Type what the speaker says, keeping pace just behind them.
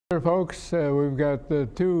Folks, we've got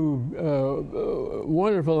two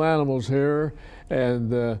wonderful animals here,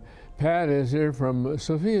 and Pat is here from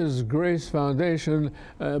Sophia's Grace Foundation.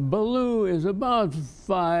 Baloo is about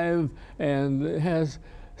 5 and has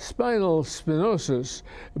spinal stenosis,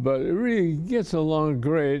 but really gets along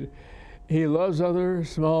great. He loves other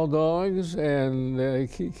small dogs and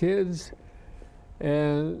kids.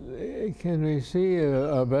 And can we see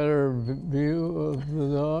a better view of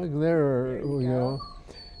the dog? There we go.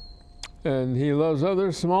 And he loves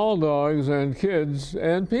other small dogs and kids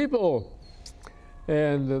and people.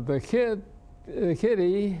 And the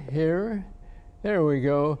kitty here, there we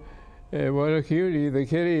go. What a cutie. The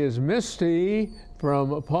kitty is Misty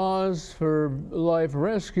from Paws for Life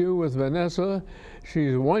Rescue with Vanessa.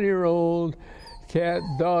 She's 1-year-old, cat,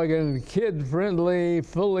 dog, and kid friendly,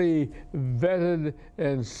 fully vetted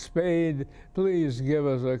and spayed. Please give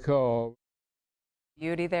us a call.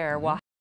 Beauty there. Well,